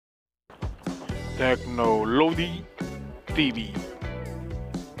Technology TV.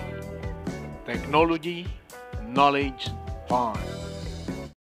 Technology, Knowledge, Fun.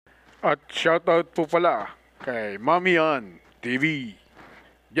 At shoutout po pala kay Mami Ann TV,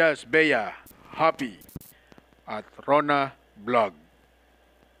 Jazz Bea, Happy, at Rona Vlog.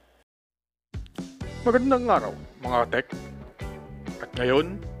 Magandang araw mga tech. At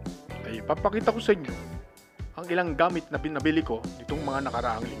ngayon ay papakita ko sa inyo ang ilang gamit na binabili ko nitong mga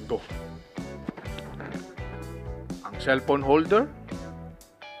nakaraang linggo. Ang cellphone holder,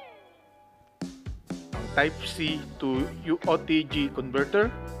 ang Type-C to OTG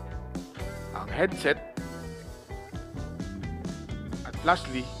converter, ang headset, at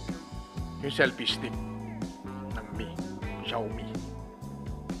lastly, yung selfie stick ng Xiaomi.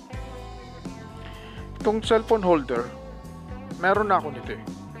 Itong cellphone holder, meron na ako nito eh.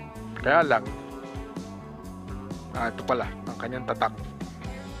 Kaya lang, ito pala, ang kanyang tatak.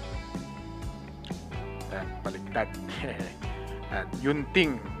 Ayan, baliktad. Ayan,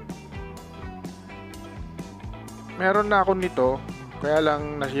 yunting. Meron na ako nito, kaya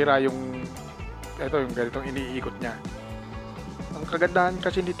lang nasira yung ganitong iniikot niya. Ang kagandahan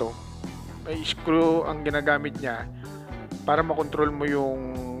kasi nito, may screw ang ginagamit niya para makontrol mo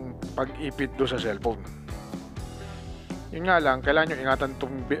yung pag-ipit do sa cellphone. Yun nga lang, kailangan nyo ingatan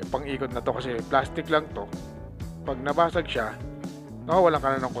itong pang-ikot na to kasi plastic lang to. Pag nabasag siya, nakawalan ka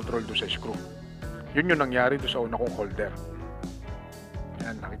na ng control do sa screw. Yun yung nangyari do sa una kong holder.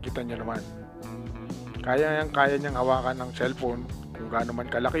 Yan, nakikita nyo naman. Kaya niyang hawakan ng cellphone kung gaano man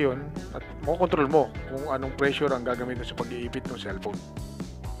kalaki yun at makokontrol mo kung anong pressure ang gagamitin sa pag-iipit ng cellphone.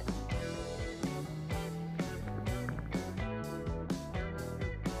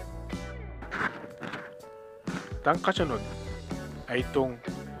 Ang kasunod ay itong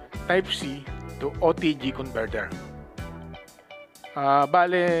Type-C to OTG converter.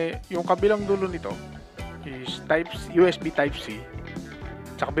 Bale, yung kabilang dulo nito is USB Type-C.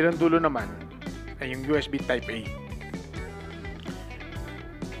 Sa kabilang dulo naman ay yung USB Type-A.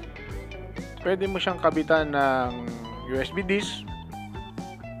 Pwede mo siyang kabitan ng USB disk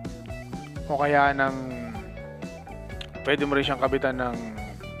o kaya pwede mo rin siyang kabitan ng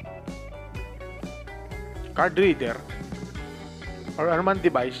card reader or anuman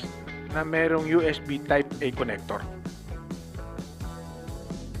device na merong USB Type-A connector.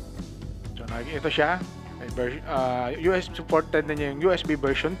 So, ito siya. USB supported na niya yung USB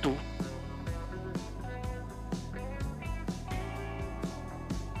version 2.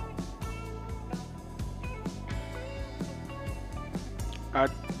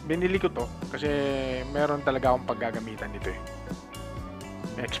 At binili ko to kasi meron talaga akong paggagamitan nito eh.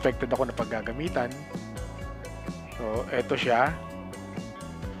 May expected ako na paggagamitan. So, eto siya.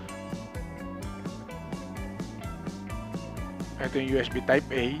 Ito yung USB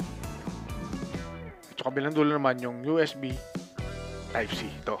Type-A. At sa kabilang dulo naman yung USB Type-C.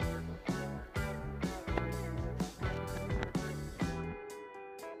 Ito.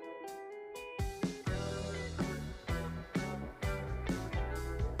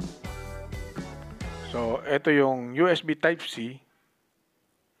 So, ito yung USB Type-C.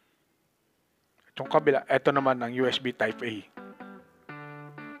 Itong kabila, ito naman ang USB Type-A.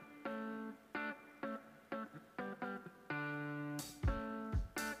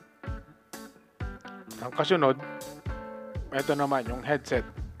 Ang kasunod, ito naman yung headset.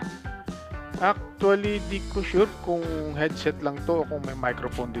 Actually, di ko sure kung headset lang to o kung may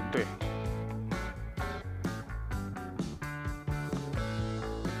microphone dito eh.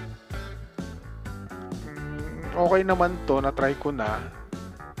 Okay naman to, na-try ko na.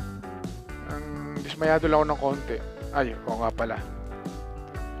 Dismayado lang ako ng konti. Ay, oo nga pala.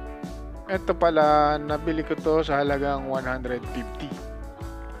 Ito pala, nabili ko to sa halagang 150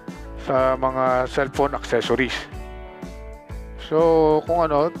 sa mga cellphone accessories. So, kung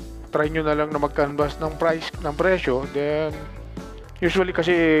try nyo na lang na mag-canvas ng presyo, then usually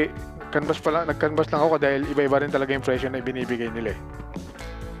kasi nag-canvas lang ako dahil iba-iba rin talaga yung presyo na ibinibigay nila eh.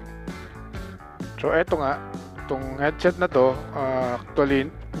 So, eto nga, itong headset na to, actually,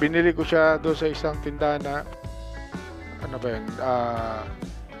 binili ko siya doon sa isang tindahan na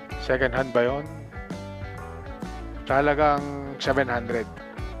second hand ba yun? Sa halagang 700.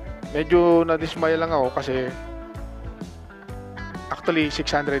 Medyo nadismaya lang ako kasi actually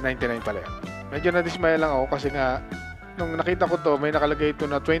 699 pala yun. Medyo nadismaya lang ako kasi nga nung nakita ko to, may nakalagay ito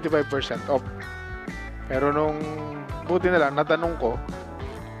na 25% off. Pero nung buti na lang, natanong ko,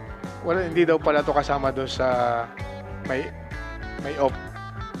 hindi daw pala to kasama doon sa may off.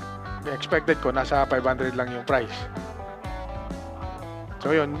 Expected ko nasa 500 lang yung price.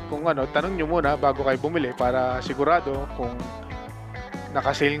 So yun, kung tanong nyo muna bago kayo bumili para sigurado kung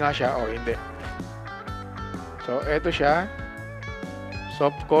naka-sale nga siya o hindi. So, eto siya.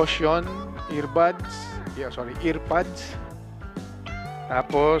 Soft cushion earbuds. Earpads.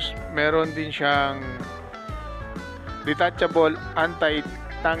 Tapos, meron din siyang detachable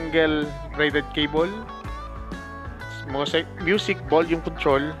anti-tangle braided cable, music volume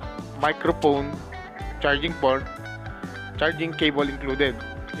control, microphone, charging port, charging cable included.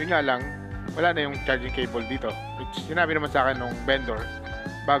 Yun nga lang, wala na yung charging cable dito. Which sinabi naman sa akin nung vendor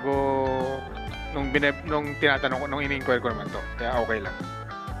bago nung tinatanong ko, nung ini-inquire ko naman to. Kaya okay lang.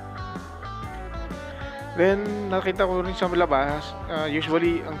 Then, nakita ko rin sa labas,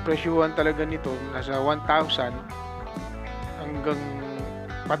 usually, ang presyuhan talaga nito, nasa 1,000 hanggang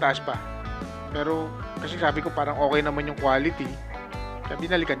pataas pa. Pero, kasi sabi ko parang okay naman yung quality, kaya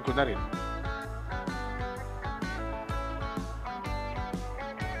binalikan ko na rin.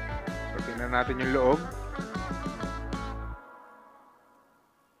 So, tingnan natin yung loob.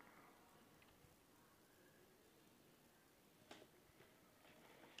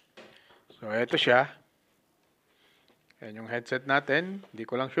 So, eto siya. Yan yung headset natin. Hindi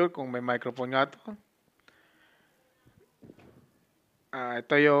ko lang sure kung may microphone nga to.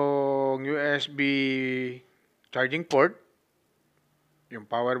 Ito yung USB charging port. Yung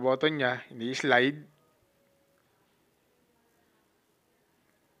power button niya, hindi slide.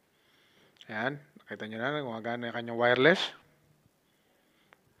 Ayan, nakita nyo na, gumagana yung kanyang wireless.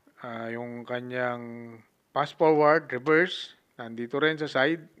 Yung kanyang fast forward, reverse, nandito rin sa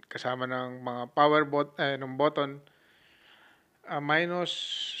side, kasama ng mga power ng button. Minus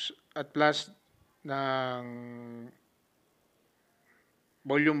at plus ng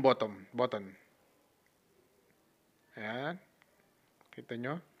volume button. Ayan. Kita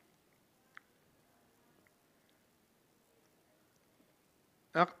nyo?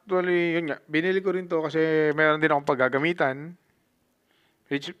 Actually, yun nga. Binili ko rin to kasi meron din akong paggagamitan.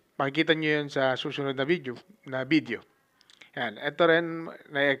 Which, makikita nyo yun sa susunod na video. Ayan. Ito rin,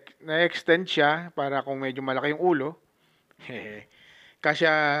 na-extend siya para kung medyo malaki yung ulo.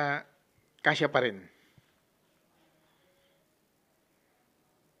 Kasya pa rin.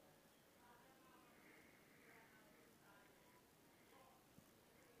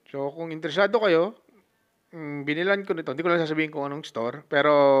 So, kung interesado kayo, binilan ko nito. Hindi ko lang sasabihin kung anong store.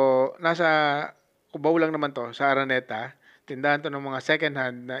 Pero, nasa Cubao lang naman to, sa Araneta. Tindahan to ng mga second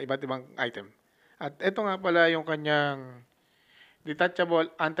hand na iba't ibang item. At ito nga pala yung kanyang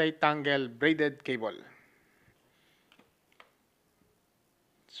detachable anti-tangle braided cable.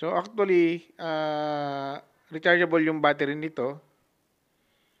 So, actually, rechargeable yung battery nito.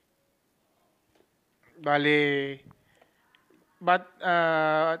 Bali,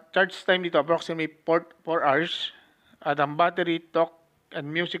 charge time dito approximately 4 hours. At ang battery, talk,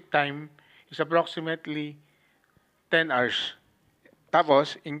 and music time is approximately 10 hours.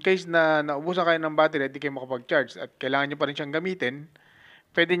 Tapos, in case na naubusan kayo ng battery at di kayo makapag-charge at kailangan nyo pa rin siyang gamitin,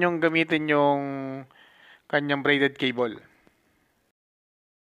 pwede nyo gamitin yung kanyang braided cable.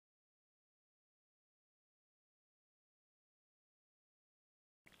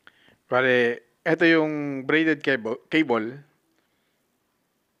 Bale, ito yung braided cable.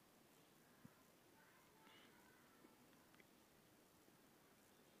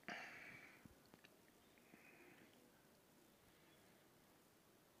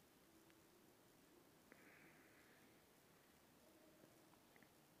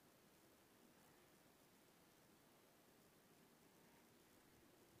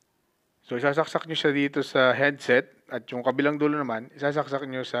 So, isasaksak nyo siya dito sa headset at yung kabilang dulo naman, isasaksak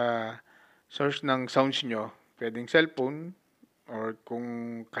nyo sa source ng sounds nyo. Pwedeng cellphone or kung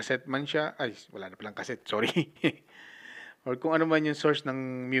cassette man siya. Ay, wala na palang cassette, sorry. Or kung ano man yung source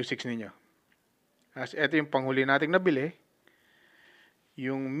ng music ninyo. As ito yung panghuli nating nabili.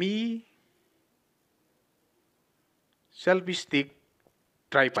 Yung Mi Selfie Stick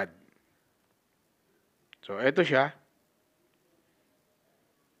Tripod. So, ito siya.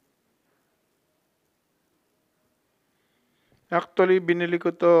 Actually, binili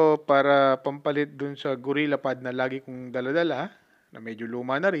ko to para pampalit dun sa Gorilla Pad na lagi kong daladala, na medyo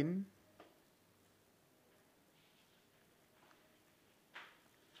luma na rin.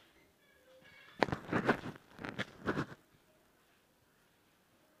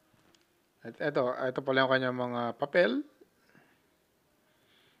 At ito pala yung kanyang mga papel.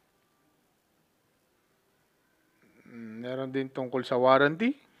 Meron din tungkol sa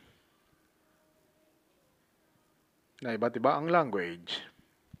warranty. Na iba't iba ang language.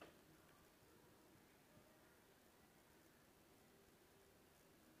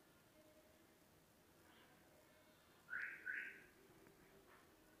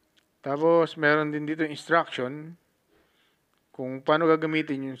 Tapos, meron din dito instruction kung paano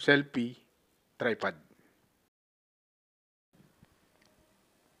gagamitin yung selfie tripod.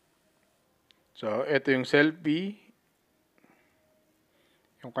 So, ito yung selfie.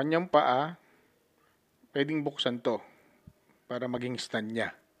 Yung kanyang paa, pwedeng buksan to para maging stand niya.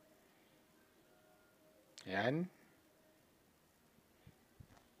 Ayan.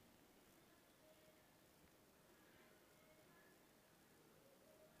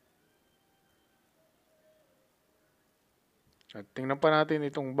 At tingnan pa natin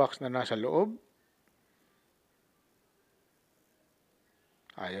itong box na nasa loob.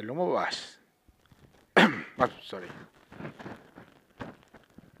 Ayaw lumabas. Sorry.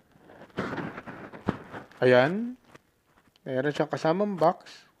 Ayan. Meron siyang kasamang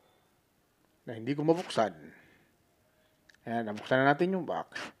box na hindi ko mabuksan. Ayan, nabuksan na natin yung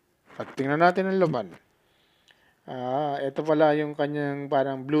box. At tingnan natin ang laman. Ito pala yung kanyang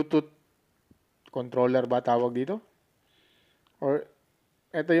parang Bluetooth controller ba tawag dito? Or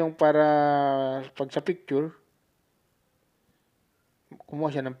ito yung para pag sa picture,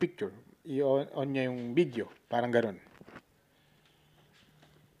 kumuha siya ng picture. I-on niya yung video. Parang gano'n.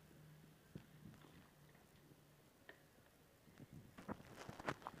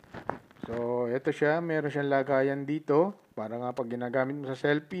 So, ito siya. Meron siyang lagayan dito. Para nga pag ginagamit mo sa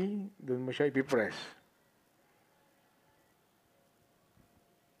selfie, doon mo siya ipipress.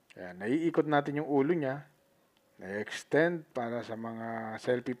 Ayan, naiikot natin yung ulo niya. Na-extend para sa mga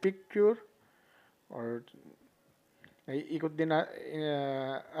selfie picture. Or naiikot din na,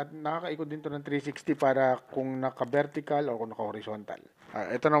 at nakakaikot din to ng 360 para kung naka-vertical o kung naka-horizontal.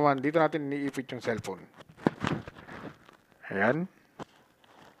 Ito naman, dito natin iniipit yung cellphone. Ayan.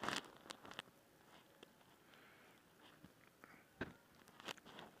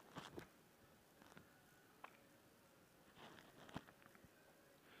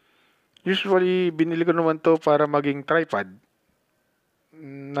 Usually, binili ko naman to para maging tripod.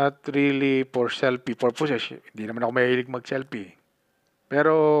 Not really for selfie purposes. Hindi naman ako mahilig mag-selfie.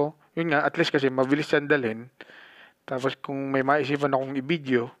 Pero, yun nga, at least kasi mabilis siyang dalhin. Tapos kung may maisipan akong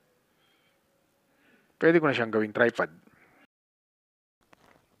i-video, pwede ko na siyang gawing tripod.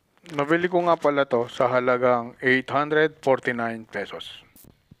 Nabili ko nga pala to sa halagang 849 pesos.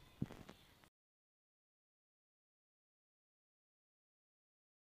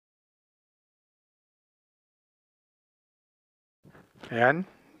 Ayan.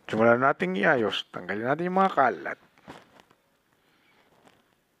 Simulan natin iayos. Tanggalin natin yung mga kalat.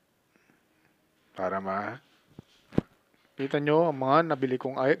 Para kita nyo ang mga nabili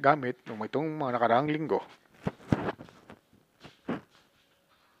kong gamit nung itong mga nakaraang linggo.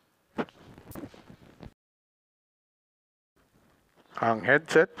 Ang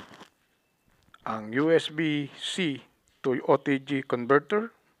headset, ang USB-C to OTG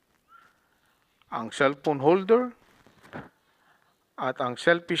converter, ang cellphone holder, at ang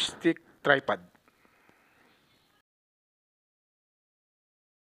selfie stick tripod.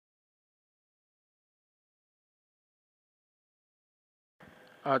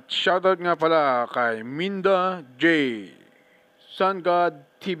 At shoutout nga pala kay Minda J, Sun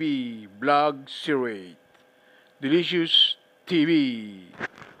God TV, Vlog Series, Delicious TV.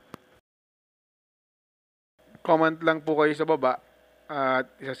 Comment lang po kayo sa baba at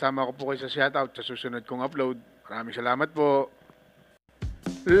isasama ko po kayo sa shoutout sa susunod kong upload. Maraming salamat po.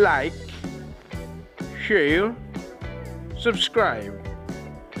 Like, share, subscribe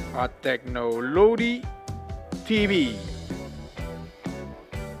at Technology TV.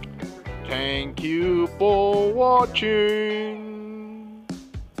 Thank you for watching.